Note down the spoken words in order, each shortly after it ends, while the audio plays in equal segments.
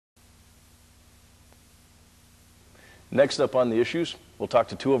Next up on the issues, we'll talk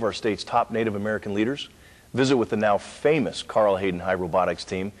to two of our state's top Native American leaders, visit with the now famous Carl Hayden High Robotics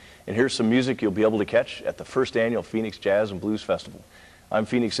team, and here's some music you'll be able to catch at the first annual Phoenix Jazz and Blues Festival. I'm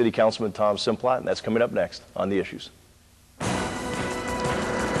Phoenix City Councilman Tom Simplot, and that's coming up next on the issues.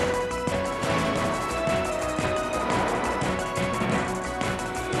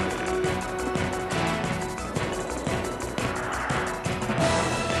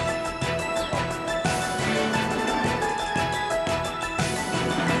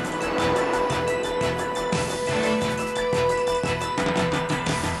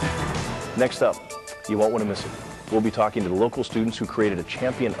 Next up, you won't want to miss it. We'll be talking to the local students who created a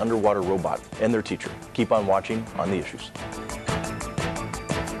champion underwater robot and their teacher. Keep on watching on the issues.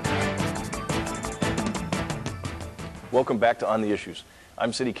 Welcome back to On the Issues.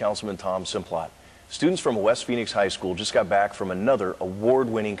 I'm City Councilman Tom Simplot. Students from West Phoenix High School just got back from another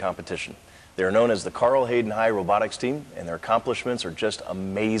award-winning competition. They're known as the Carl Hayden High Robotics team, and their accomplishments are just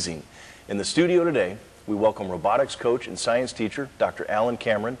amazing. In the studio today, we welcome robotics coach and science teacher, Dr. Alan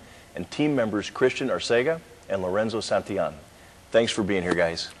Cameron, and team members Christian Arcega and Lorenzo Santillan. Thanks for being here,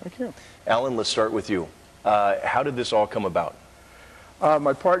 guys. Thank you. Alan, let's start with you. How did this all come about?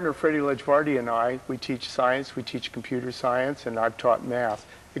 My partner, Faridodin Lajvardi, and I, we teach science, we teach computer science, and I've taught math.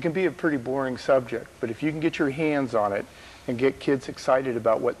 It can be a pretty boring subject, but if you can get your hands on it and get kids excited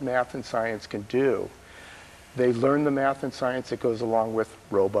about what math and science can do, they learn the math and science that goes along with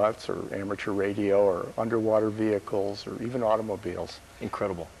robots or amateur radio or underwater vehicles or even automobiles.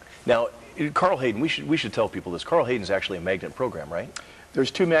 Incredible. Now, Carl Hayden, we should tell people this. Carl Hayden is actually a magnet program, right? There's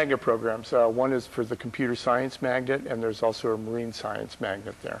two magnet programs. One is for the computer science magnet, and there's also a marine science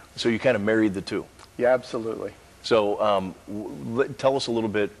magnet there. So you kind of married the two. Yeah, absolutely. So tell us a little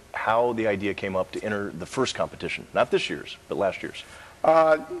bit how the idea came up to enter the first competition. Not this year's, but last year's.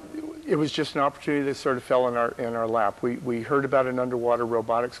 It was just an opportunity that sort of fell in our lap. We heard about an underwater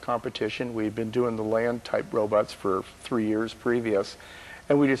robotics competition. We'd been doing the land type robots for 3 years previous.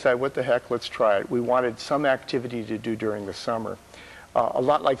 And we decided, what the heck, let's try it. We wanted some activity to do during the summer. A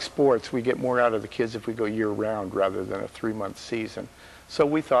lot like sports, we get more out of the kids if we go year-round rather than a 3-month season. So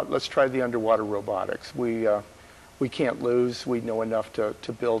we thought, let's try the underwater robotics. We can't lose. We know enough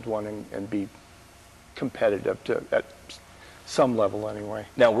to build one and be competitive at some level anyway.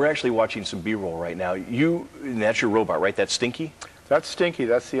 Now, we're actually watching some B-roll right now. And that's your robot, right? That's Stinky? That's Stinky.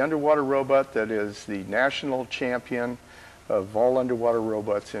 That's the underwater robot that is the national champion of all underwater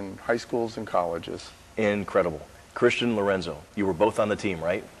robots in high schools and colleges. Incredible. Christian, Lorenzo, you were both on the team,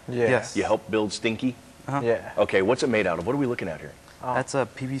 right? Yes. You helped build Stinky? Yeah. Okay, what's it made out of? What are we looking at here? That's a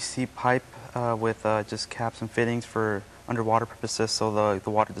PVC pipe with just caps and fittings for underwater purposes, so the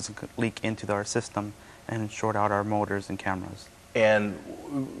water doesn't leak into our system and short out our motors and cameras. And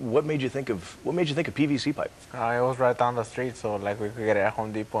what made you think of PVC pipe? It was right down the street, so like we could get it at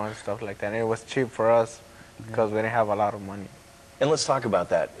Home Depot and stuff like that. And it was cheap for us because we didn't have a lot of money. And let's talk about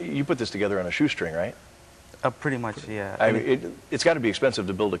that. You put this together on a shoestring, right? Pretty much, yeah. I mean, it's got to be expensive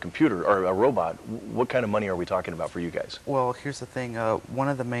to build a computer or a robot. What kind of money are we talking about for you guys? Well, here's the thing. One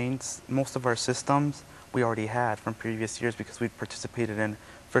of the most of our systems we already had from previous years because we participated in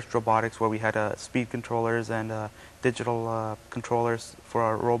First Robotics, where we had speed controllers and digital controllers for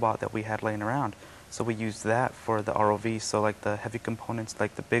our robot that we had laying around. So we used that for the ROV, so like the heavy components,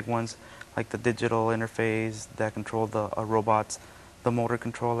 like the big ones, like the digital interface that controlled the robots, the motor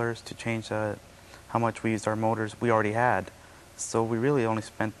controllers to change how much we used our motors we already had. So we really only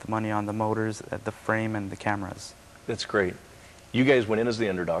spent the money on the motors, the frame, and the cameras. That's great. You guys went in as the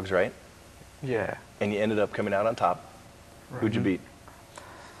underdogs, right? Yeah. And you ended up coming out on top. Right. Who'd you beat?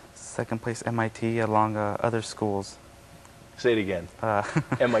 Second place MIT along other schools. Say it again.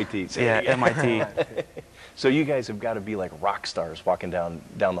 MIT. Say yeah, it again. MIT. So you guys have got to be like rock stars walking down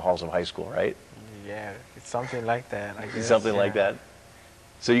the halls of high school, right? Yeah, it's something like that, I guess. Something like that.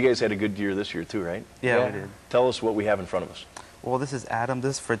 So you guys had a good year this year too, right? Yeah, we did. Tell us what we have in front of us. Well, this is Adam.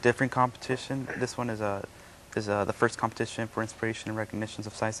 This is for a different competition. This one is the first competition for inspiration and recognitions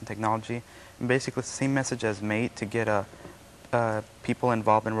of science and technology. And basically, it's the same message as MATE to get people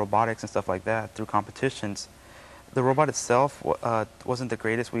involved in robotics and stuff like that through competitions. The robot itself wasn't the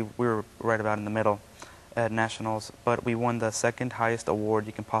greatest. We were right about in the middle at nationals, but we won the second highest award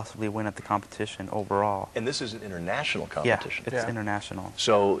you can possibly win at the competition overall. And this is an international competition. Yeah, it's international.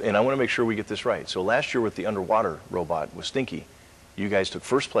 So, and I want to make sure we get this right. So last year with the underwater robot with Stinky, you guys took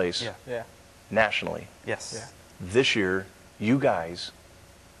first place nationally. Yes. Yeah. This year, you guys,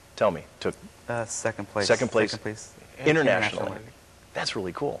 tell me, took second place. Second place internationally. That's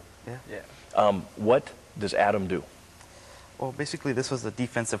really cool. Yeah. What does Adam do? Well, basically, this was a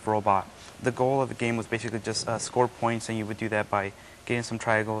defensive robot. The goal of the game was basically just score points, and you would do that by getting some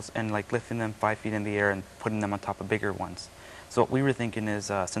triangles and like lifting them 5 feet in the air and putting them on top of bigger ones. So what we were thinking is,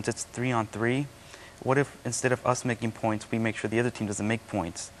 since it's 3-on-3, what if instead of us making points, we make sure the other team doesn't make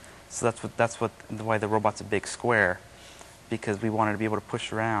points? So that's why the robot's a big square, because we wanted to be able to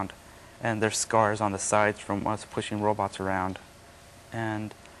push around, and there's scars on the sides from us pushing robots around,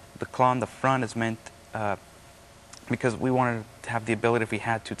 and the claw on the front is meant because we wanted to have the ability, if we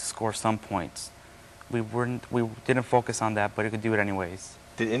had to score some points. We didn't focus on that, but it could do it anyways.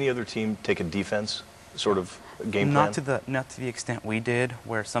 Did any other team take a defense sort of game plan? Not to the extent we did,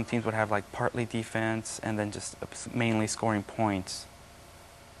 where some teams would have like partly defense and then just mainly scoring points.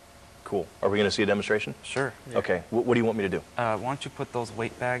 Cool. Are we going to see a demonstration? Sure. Yeah. Okay. What do you want me to do? Why don't you put those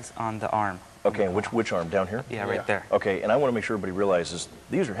weight bags on the arm? Okay. And which arm? Down here? Yeah, right there. Okay. And I want to make sure everybody realizes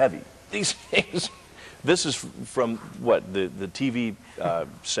these are heavy. These things. This is from what the TV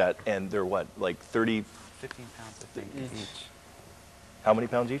set, and they're what, like 15 pounds, I think, each. How many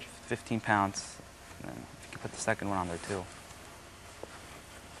pounds each? 15 pounds. And you can put the second one on there too.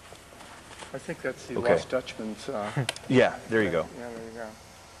 I think that's the Okay. Lost Dutchman's. Yeah, there you go. Yeah, there you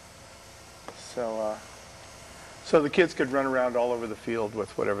go. So the kids could run around all over the field with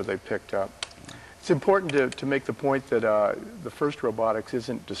whatever they picked up. It's important to make the point that the first robotics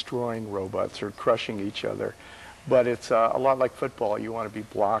isn't destroying robots or crushing each other, but it's a lot like football. You want to be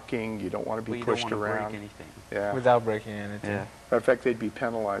blocking. You don't want to be pushed around. You don't around. want to break anything. Yeah. Without breaking anything. Yeah. In fact, they'd be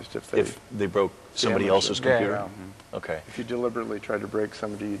penalized if they broke somebody damaged else's it. computer. Yeah. Okay. If you deliberately tried to break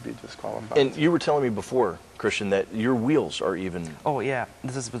somebody, you'd be disqualified. And you were telling me before, Christian, that your wheels are even. Oh yeah,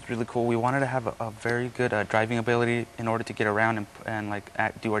 this is what's really cool. We wanted to have a very good driving ability in order to get around and like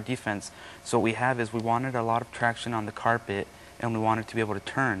do our defense. So what we have is we wanted a lot of traction on the carpet, and we wanted to be able to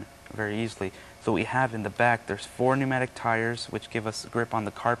turn very easily. So what we have in the back, there's 4 pneumatic tires which give us grip on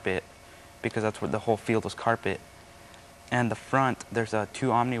the carpet, because that's where the whole field was carpet. And the front, there's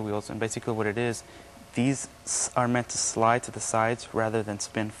 2 Omni wheels, and basically what it is, these are meant to slide to the sides rather than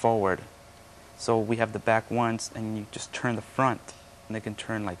spin forward. So we have the back ones, and you just turn the front, and they can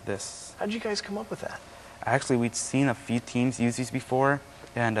turn like this. How did you guys come up with that? Actually, we'd seen a few teams use these before,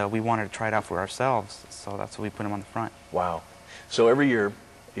 and we wanted to try it out for ourselves, so that's why we put them on the front. Wow. So every year,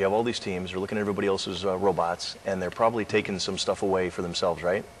 you have all these teams, they're looking at everybody else's robots, and they're probably taking some stuff away for themselves,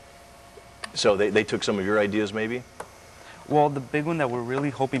 right? So they took some of your ideas, maybe? Well, the big one that we're really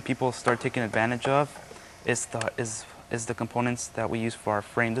hoping people start taking advantage of is the components that we use for our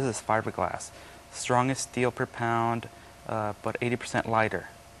frame. This is fiberglass. Strongest steel per pound, but 80% lighter.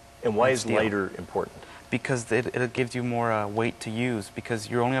 And why is steel. lighter important? Because it gives you more weight to use, because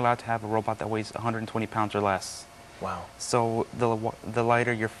you're only allowed to have a robot that weighs 120 pounds or less. Wow. So the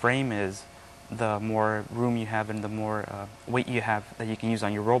lighter your frame is, the more room you have and the more weight you have that you can use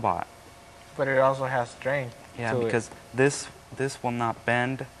on your robot. But it also has strength. Yeah, to because this will not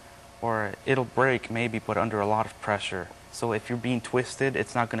bend, or it'll break maybe, but under a lot of pressure. So if you're being twisted,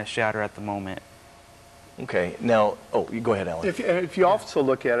 it's not going to shatter at the moment. Okay. Now, you go ahead, Alan. If you also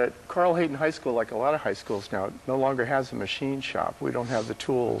look at it, Carl Hayden High School, like a lot of high schools now, no longer has a machine shop. We don't have the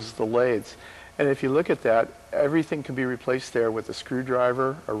tools, the lathes. And if you look at that, everything can be replaced there with a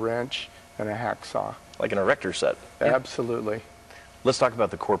screwdriver, a wrench, and a hacksaw. Like an erector set. Absolutely. Let's talk about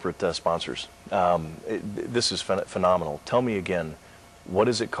the corporate sponsors. This is phenomenal. Tell me again, what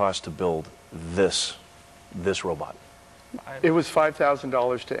does it cost to build this robot? It was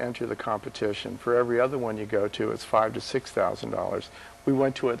 $5,000 to enter the competition. For every other one you go to, it's $5,000 to $6,000. We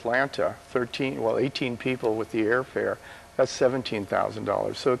went to Atlanta, 18 people with the airfare. That's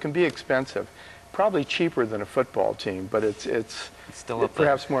 $17,000. So it can be expensive. Probably cheaper than a football team, but it's still up there.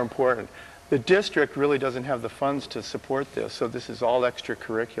 Perhaps more important. The district really doesn't have the funds to support this, so this is all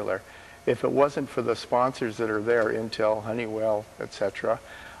extracurricular. If it wasn't for the sponsors that are there, Intel, Honeywell, etc.,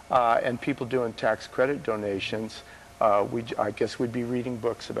 and people doing tax credit donations, I guess we'd be reading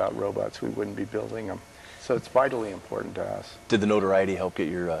books about robots. We wouldn't be building them. So it's vitally important to us. Did the notoriety help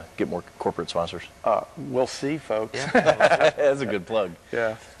get more corporate sponsors? We'll see, folks. Yeah. That's a good plug.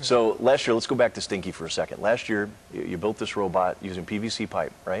 Yeah. So last year, let's go back to Stinky for a second. Last year, you built this robot using PVC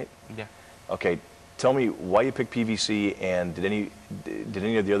pipe, right? Yeah. Okay, tell me why you picked PVC, and did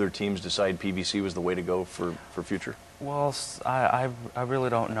any of the other teams decide PVC was the way to go for future? Well, I really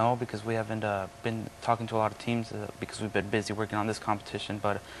don't know, because we haven't been talking to a lot of teams because we've been busy working on this competition.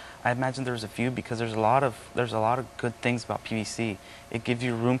 But I imagine there's a few, because there's a lot of good things about PVC. It gives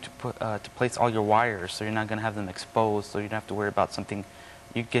you room to place all your wires, so you're not going to have them exposed, so you don't have to worry about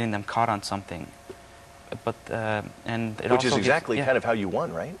you getting them caught on something. But and it Which also is exactly gives, kind of how you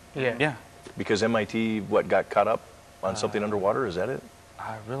won, right? Yeah. Yeah. Because MIT got caught up? on something underwater? Is that it?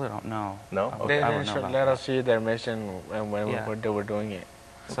 I really don't know. No? I Okay. They I didn't don't know show, about let that. us see their mission when Yeah. they were doing it.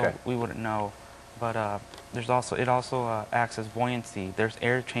 So Okay. we wouldn't know. But it also acts as buoyancy. There's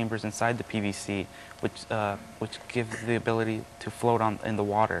air chambers inside the PVC, which gives the ability to float in the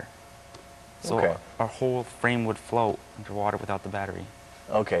water. So Okay. our whole frame would float underwater without the battery.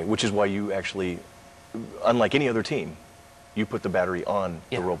 Okay, which is why you actually, unlike any other team, you put the battery on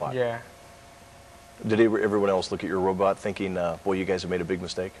Yeah. the robot. Yeah. Did everyone else look at your robot thinking, boy, you guys have made a big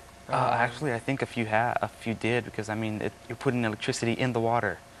mistake? Actually, I think a few did, because I mean, you're putting electricity in the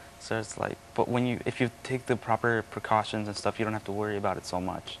water, so it's like. But if you take the proper precautions and stuff, you don't have to worry about it so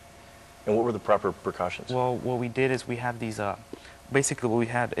much. And what were the proper precautions? Well, what we did is we have these. Basically, what we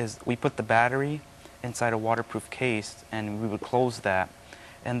had is we put the battery inside a waterproof case, and we would close that,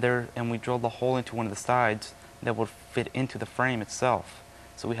 and we drilled a hole into one of the sides that would fit into the frame itself.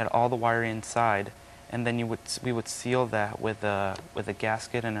 So we had all the wire inside, and then we would seal that with a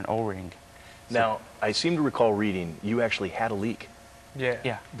gasket and an O-ring. Now, I seem to recall reading you actually had a leak Yeah.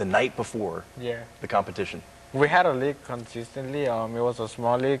 Yeah. the night before Yeah. the competition. We had a leak consistently. It was a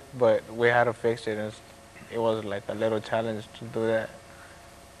small leak, but we had to fix it. It was like a little challenge to do that.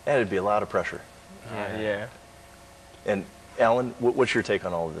 That'd be a lot of pressure. Yeah. And Alan, what's your take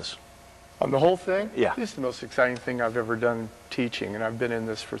on all of this? On the whole thing? Yeah. This is the most exciting thing I've ever done teaching, and I've been in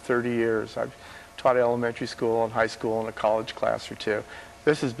this for 30 years. I've taught elementary school and high school and a college class or two.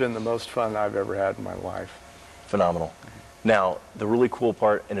 This has been the most fun I've ever had in my life. Phenomenal. Now, the really cool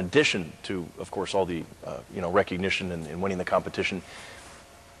part, in addition to, of course, all the recognition and winning the competition,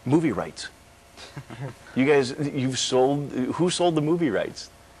 movie rights. You guys, who sold the movie rights?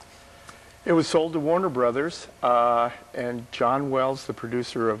 It was sold to Warner Brothers, and John Wells, the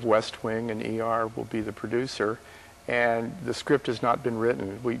producer of West Wing and ER, will be the producer. And the script has not been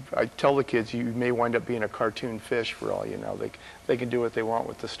written. I tell the kids, you may wind up being a cartoon fish for all you know. They can do what they want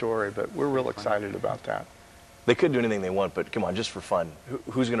with the story, but we're real excited about that. They could do anything they want, but come on, just for fun.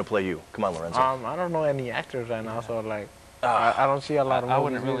 Who's going to play you? Come on, Lorenzo. I don't know any actors right now, so like I don't see a lot of movies. I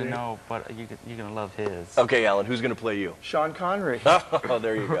wouldn't really either. know, but you're gonna love his. Okay, Alan, who's going to play you? Sean Connery. Oh,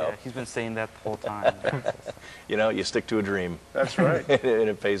 there you go. Yeah, he's been saying that the whole time. You stick to a dream, That's right. and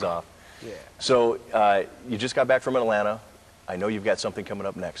it pays off. Yeah. So you just got back from Atlanta. I know you've got something coming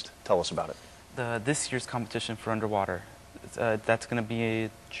up next. Tell us about it. This year's competition for underwater, that's going to be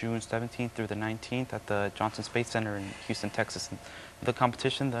June 17th through the 19th at the Johnson Space Center in Houston, Texas. And the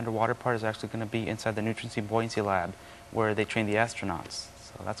competition, the underwater part, is actually going to be inside the Nutriency Buoyancy Lab, where they train the astronauts.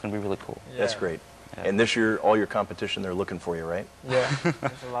 So that's going to be really cool. That's Yeah. great. Yeah. And this year, all your competition, they're looking for you, right? Yeah.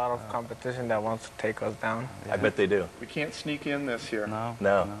 There's a lot of competition that wants to take us down. I bet they do. We can't sneak in this year. No.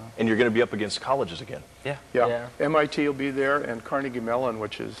 No. And you're going to be up against colleges again. Yeah. Yeah. Yeah. MIT will be there, and Carnegie Mellon,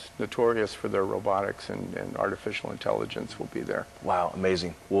 which is notorious for their robotics and artificial intelligence, will be there. Wow,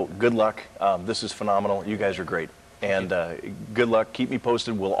 amazing. Well, good luck. This is phenomenal. You guys are great. And good luck. Keep me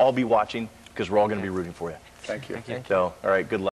posted. We'll all be watching because we're all going to be rooting for you. Thank you. Thank you. So, all right, good luck.